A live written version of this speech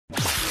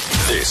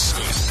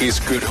This is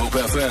Good Hope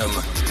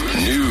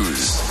FM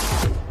News.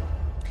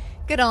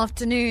 Good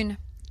afternoon.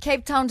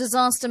 Cape Town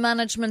Disaster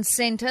Management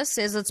Centre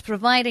says it's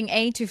providing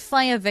aid to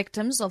fire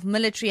victims of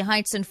Military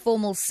Heights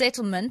Informal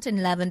Settlement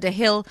in Lavender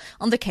Hill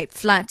on the Cape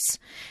Flats.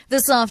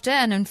 This after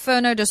an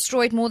inferno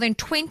destroyed more than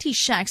 20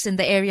 shacks in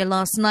the area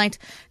last night,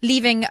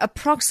 leaving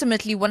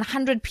approximately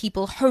 100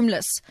 people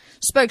homeless.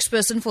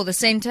 Spokesperson for the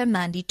centre,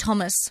 Mandy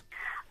Thomas.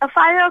 A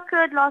fire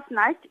occurred last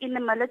night in the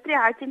Military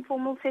Heights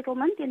Informal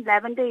Settlement in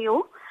Lavender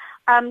Hill,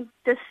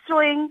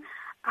 destroying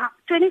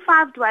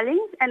 25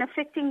 dwellings and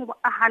affecting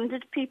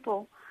 100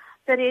 people.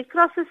 The Red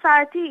Cross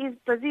Society is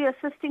busy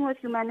assisting with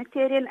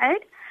humanitarian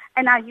aid,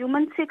 and our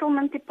Human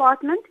Settlement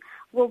Department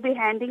will be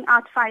handing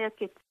out fire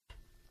kits.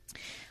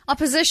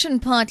 Opposition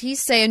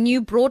parties say a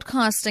new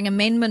broadcasting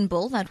amendment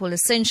bill that will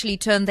essentially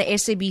turn the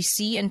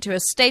SABC into a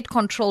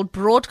state-controlled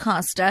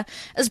broadcaster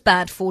is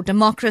bad for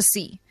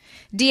democracy.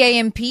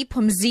 DAMP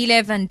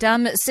Phumzile Van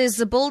Dam says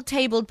the bill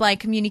tabled by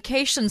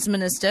Communications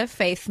Minister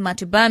Faith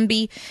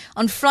Matubambi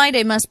on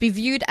Friday must be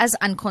viewed as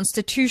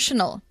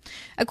unconstitutional.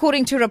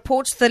 According to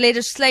reports, the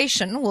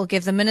legislation will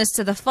give the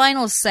minister the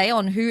final say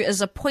on who is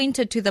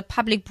appointed to the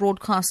Public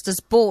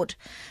Broadcasters Board.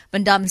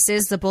 Van Dam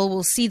says the bill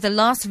will see the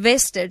last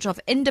vestige of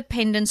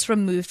independence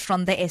removed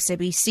from the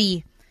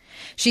SABC.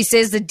 She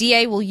says the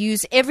DA will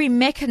use every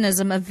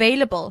mechanism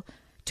available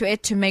to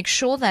it to make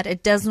sure that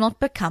it does not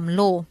become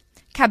law.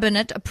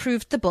 Cabinet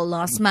approved the bill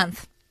last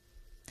month.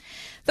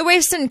 The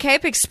Western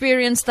Cape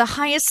experienced the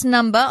highest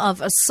number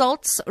of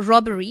assaults,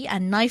 robbery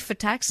and knife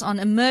attacks on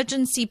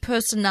emergency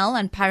personnel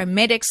and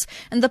paramedics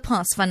in the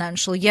past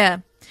financial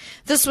year.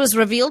 This was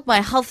revealed by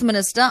Health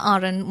Minister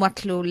Aaron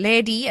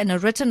Mothloledi in a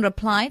written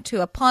reply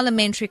to a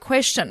parliamentary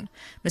question.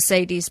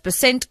 Mercedes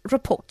Besent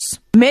reports.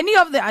 Many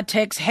of the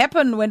attacks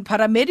happen when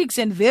paramedics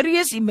and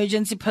various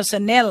emergency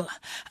personnel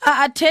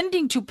are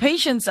attending to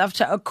patients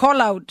after a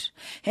call-out.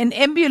 An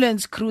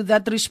ambulance crew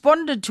that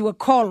responded to a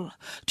call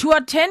to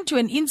attend to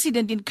an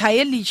incident in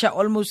Khayelitsha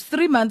almost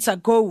 3 months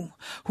ago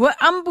were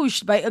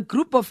ambushed by a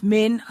group of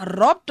men,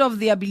 robbed of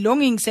their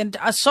belongings and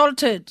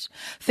assaulted.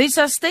 They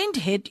sustained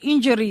head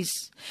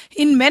injuries.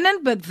 In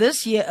Menenberg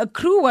this year, a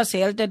crew was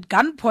held at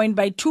gunpoint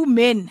by 2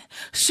 men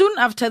soon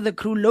after the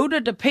crew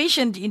loaded a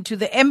patient into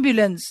the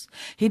ambulance.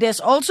 It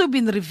has also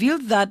been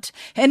revealed that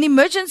an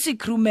emergency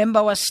crew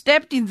member was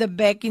stabbed in the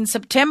back in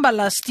September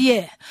last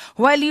year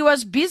while he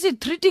was busy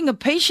treating a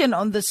patient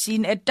on the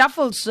scene at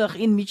Duffelsig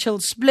in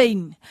Mitchell's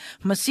Plain.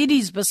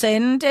 Mercedes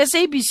Besant,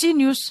 SABC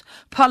News,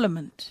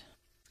 Parliament.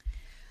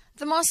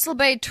 The Mossel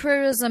Bay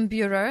Tourism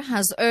Bureau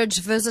has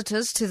urged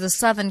visitors to the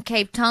Southern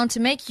Cape Town to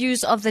make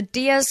use of the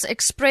Dias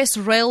Express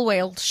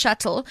Railway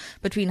shuttle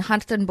between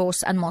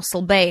Hartenbos and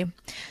Mossel Bay.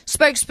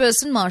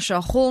 Spokesperson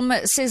Marsha Holm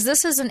says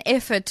this is an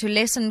effort to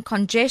lessen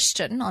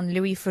congestion on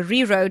Louis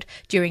Ferry Road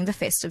during the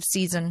festive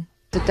season.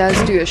 It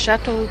does do a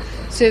shuttle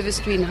service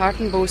between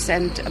Hartenbos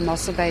and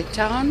Mossel Bay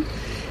Town,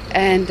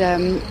 and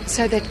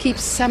so that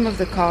keeps some of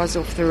the cars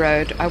off the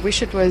road. I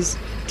wish it was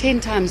 10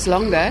 times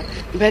longer,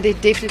 but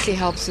it definitely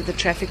helps with the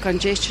traffic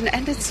congestion,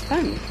 and it's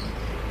fun.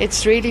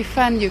 It's really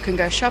fun. You can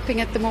go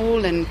shopping at the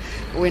mall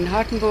or in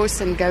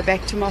Hartenbos and go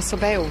back to Mossel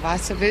Bay or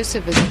vice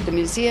versa, visit the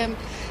museum,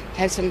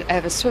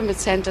 have a swim at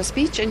Santos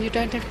Beach, and you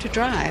don't have to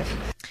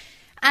drive.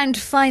 And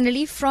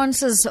finally,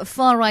 France's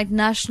far-right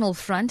National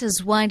Front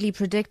is widely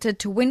predicted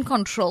to win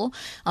control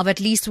of at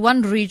least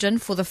one region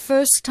for the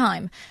first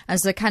time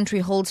as the country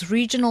holds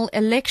regional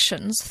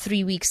elections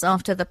 3 weeks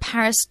after the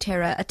Paris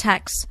terror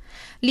attacks.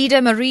 Leader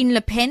Marine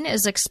Le Pen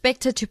is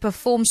expected to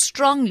perform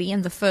strongly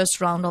in the first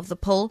round of the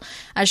poll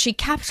as she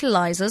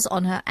capitalizes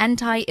on her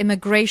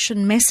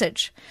anti-immigration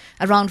message.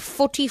 Around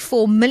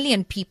 44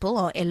 million people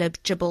are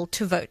eligible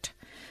to vote.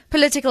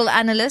 Political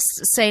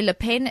analysts say Le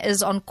Pen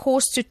is on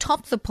course to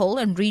top the poll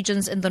in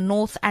regions in the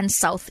north and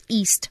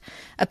southeast.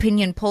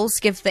 Opinion polls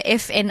give the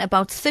FN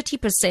about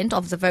 30%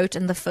 of the vote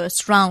in the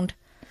first round.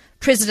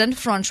 President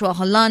Francois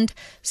Hollande's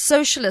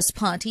Socialist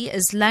Party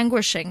is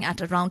languishing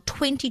at around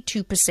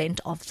 22%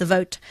 of the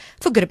vote.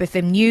 For Good Hope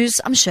FM News,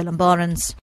 I'm Shirley Barnes.